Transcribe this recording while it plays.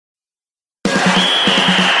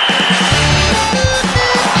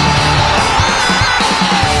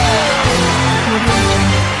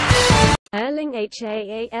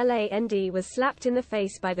Haaland was slapped in the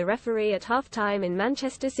face by the referee at half-time in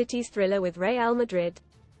Manchester City's thriller with Real Madrid.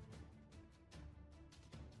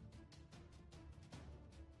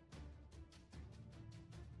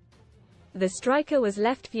 The striker was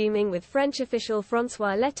left fuming with French official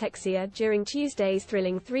François Letexier during Tuesday's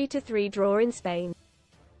thrilling 3-3 draw in Spain.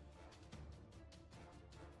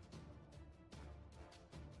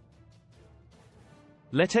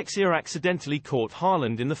 Letexier accidentally caught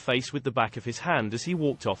Haaland in the face with the back of his hand as he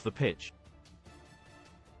walked off the pitch.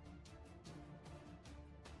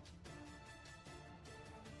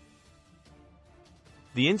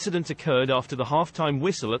 The incident occurred after the half-time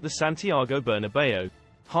whistle at the Santiago Bernabeu.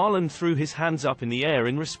 Haaland threw his hands up in the air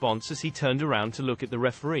in response as he turned around to look at the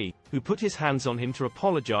referee, who put his hands on him to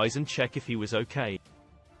apologize and check if he was okay.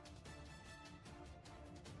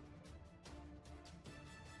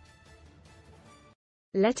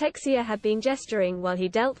 Letexier had been gesturing while he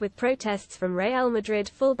dealt with protests from Real Madrid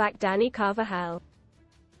fullback Dani Carvajal.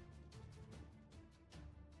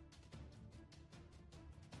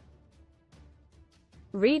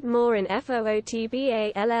 Read more in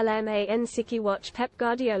FOOTBALLMAN City. Watch Pep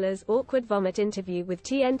Guardiola's awkward vomit interview with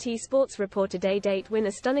TNT Sports reporter. Date win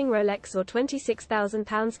a stunning Rolex or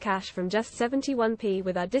 £26,000 cash from just 71p.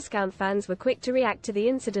 With our discount, fans were quick to react to the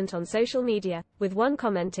incident on social media, with one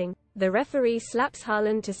commenting, "The referee slaps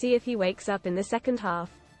Haaland to see if he wakes up in the second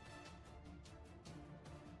half."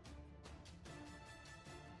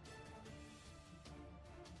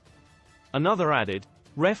 Another added,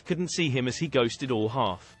 "Ref couldn't see him as he ghosted all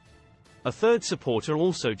half." A third supporter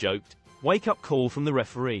also joked, "Wake-up call from the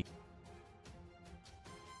referee."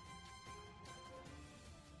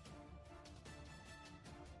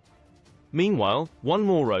 Meanwhile, one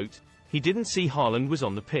more wrote, "He didn't see Haaland was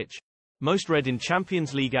on the pitch." Most read in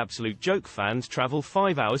Champions League absolute joke. Fans travel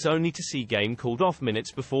 5 hours only to see game called off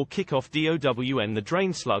minutes before kickoff. DOWN the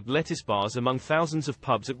drain slugged lettuce bars among thousands of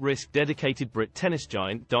pubs at risk. Dedicated Brit tennis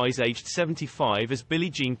giant dies aged 75 as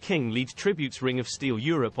Billie Jean King leads tributes. Ring of Steel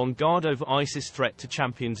Europe on guard over ISIS threat to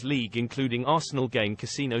Champions League, including Arsenal game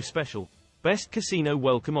casino special. Best casino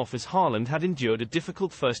welcome offers. Haaland had endured a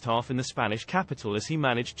difficult first half in the Spanish capital as he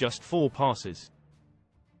managed just 4 passes.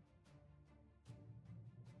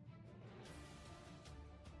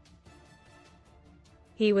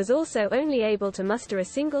 He was also only able to muster a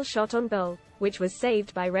single shot on goal, which was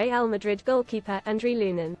saved by Real Madrid goalkeeper Andriy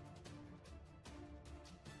Lunin.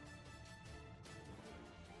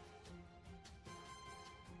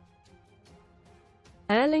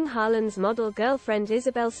 Erling Haaland's model girlfriend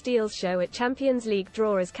Isabel Steele's show at Champions League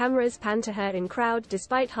draw as cameras pan to her in crowd.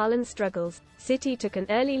 Despite Haaland's struggles, City took an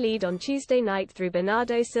early lead on Tuesday night through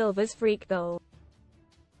Bernardo Silva's freak goal.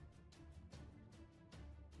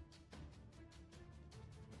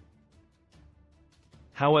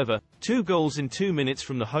 However, 2 goals in 2 minutes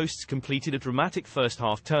from the hosts completed a dramatic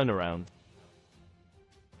first-half turnaround.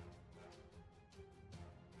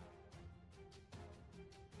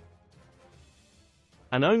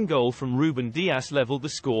 An own goal from Ruben Dias leveled the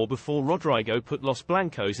score before Rodrigo put Los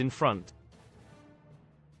Blancos in front.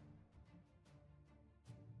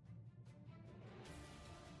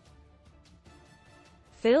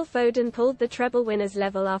 Phil Foden pulled the treble winners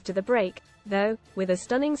level after the break, though, with a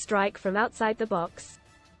stunning strike from outside the box.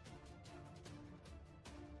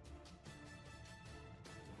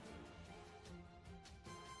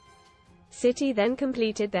 City then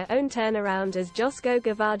completed their own turnaround as Josko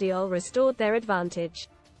Gvardiol restored their advantage.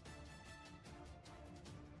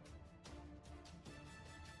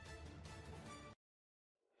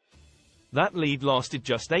 That lead lasted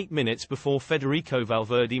just 8 minutes before Federico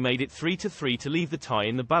Valverde made it 3-3 to leave the tie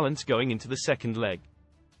in the balance going into the second leg.